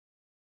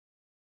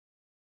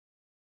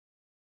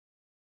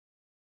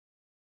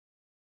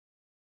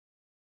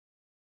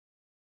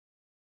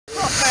They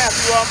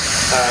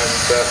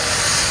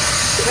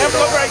haven't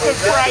got very good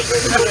brakes.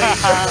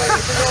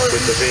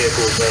 With the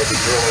vehicles they'll be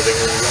driving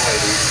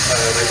already,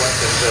 they won't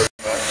necessarily.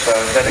 So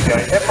then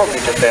again, they're probably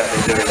just out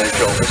there doing their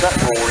job. Is that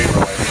Rory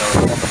riding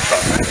on the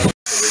truck?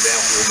 Without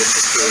all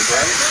Mr.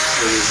 Shuttleworth,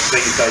 who is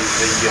these days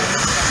the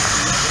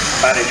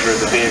manager of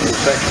the vehicle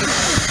section.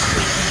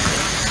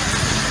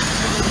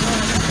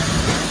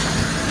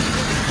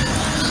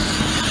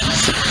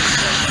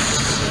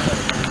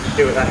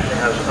 Stuart actually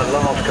has a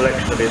large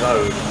collection of his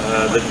own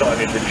that's not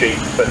in the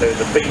Jeep, but there's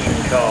a beacon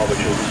car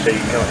which you'll see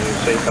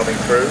coming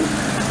through,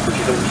 which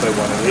is also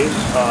one of his.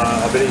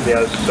 I believe he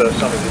has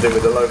something to do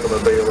with the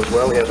locomobile as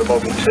well. He has a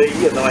Model T,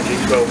 a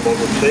 1912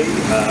 Model T,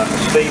 a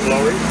steam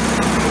lorry,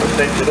 a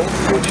Sentinel,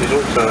 which is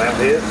also out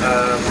here.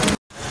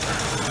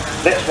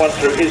 Next one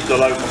through is the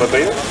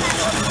locomobile.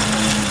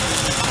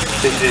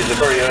 This is a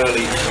very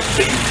early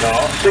steam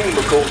car. Steam,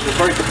 of course, was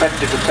very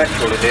competitive with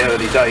petrol in the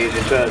early days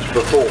in terms of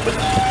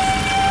performance,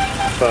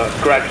 but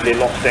gradually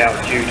lost out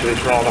due to its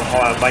rather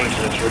higher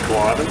maintenance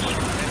requirements.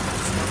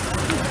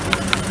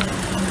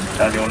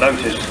 And you'll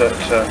notice that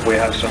we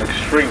have some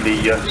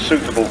extremely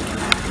suitable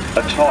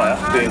attire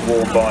being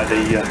worn by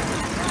the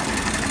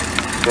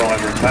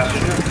driver and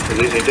passenger. It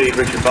is indeed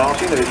Richard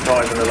Martin who is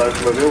driving the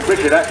locomobile.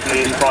 Richard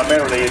actually is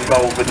primarily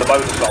involved with the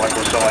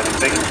motorcycle side of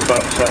things,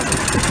 but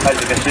as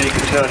you can see, he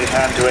can turn his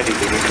hand to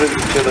anything, including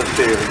tiller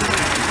steering.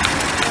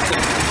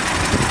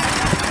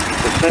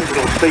 The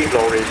Sentinel steam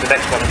lorry is the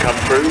next one to come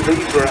through.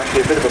 These were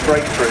actually a bit of a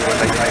breakthrough when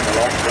they came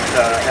along.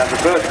 It has a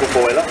vertical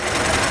boiler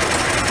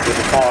with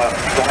the fire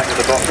right at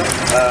the bottom.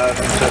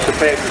 So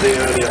compared to the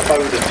earlier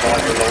Warden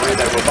type of lorry,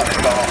 they were much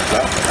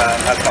faster and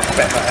had much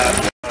better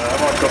handling.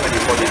 Have I got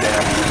anybody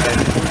down?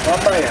 I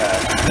may have.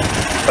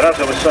 But as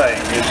I was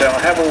saying, you see, I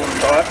have them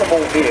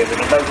all here, but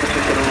in no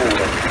particular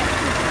order.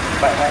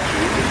 But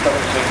actually, this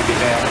doesn't seem to be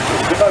down at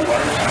all. But no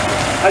worries.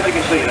 As you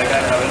can see, they're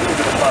going to have a little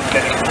bit of fun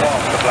getting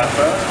past the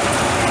Blackburn.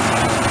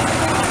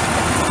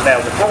 Now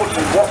the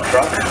Warden Watt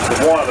truck,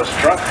 the wireless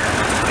truck,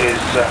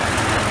 is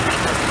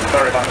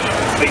very much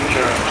a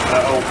feature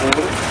of old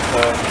Warden,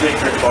 being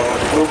driven by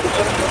Roger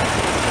Wilkinson.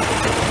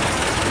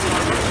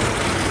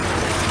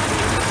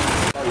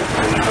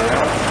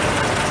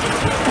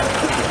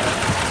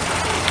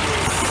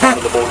 One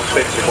of the more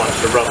expensive ones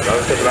to run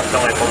though, there's about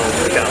 9 miles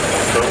to go.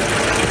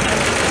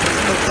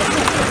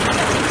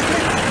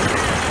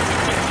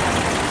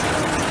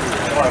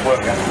 I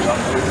work out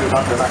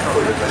under that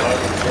hood at the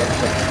moment.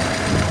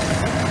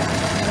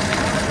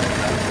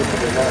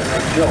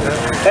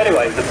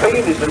 Anyway, the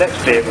Beam is the next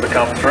vehicle to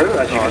come through,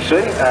 as you can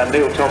see, and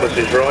Neil Thomas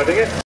is driving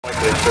it.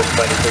 It's just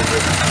many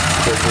people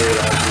would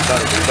realise it's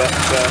only, but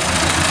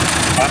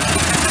I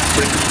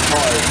bring some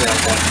tyres down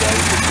one day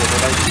because I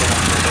noticed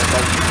that they're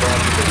most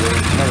driving the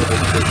really terrible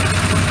condition.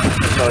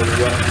 So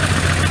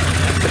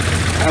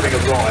having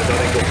arrived, I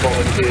think got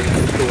volunteered to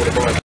install the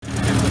bike.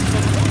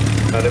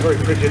 They're a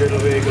very pretty little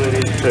vehicle it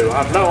is too.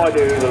 I have no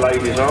idea who the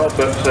ladies are,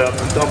 but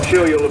I'm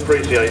sure you'll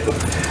appreciate them.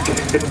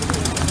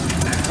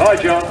 Hi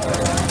John.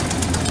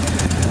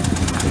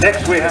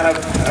 Next we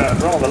have a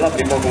rather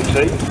lovely Model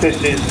T.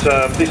 This is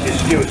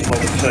Stuart's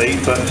Model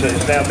T, but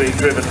it's now being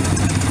driven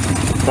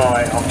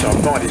by, I'm trying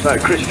to find his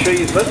name, Chris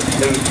Cheeseman,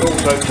 who's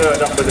also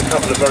turned up with a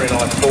couple of very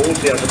nice Fords.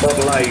 He has a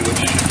Model A,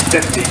 which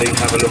definitely need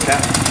to have a look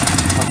at,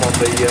 up on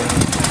the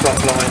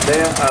front line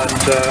there, and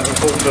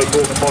also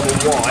bought a Model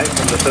Y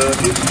from the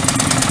 30s.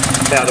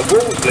 Now the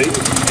Wolseley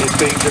is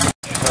being driven,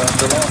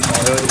 the last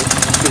I heard,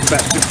 is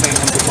about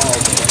 1,600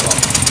 miles on the clock.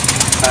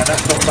 And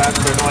that's not bad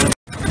for a night.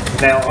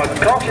 Now, I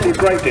can't tell you a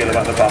great deal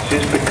about the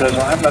buses because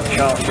I haven't had a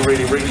chance to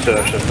really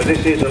research them, but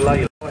this is a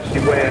Leyland,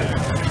 where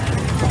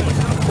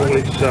all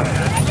its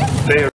various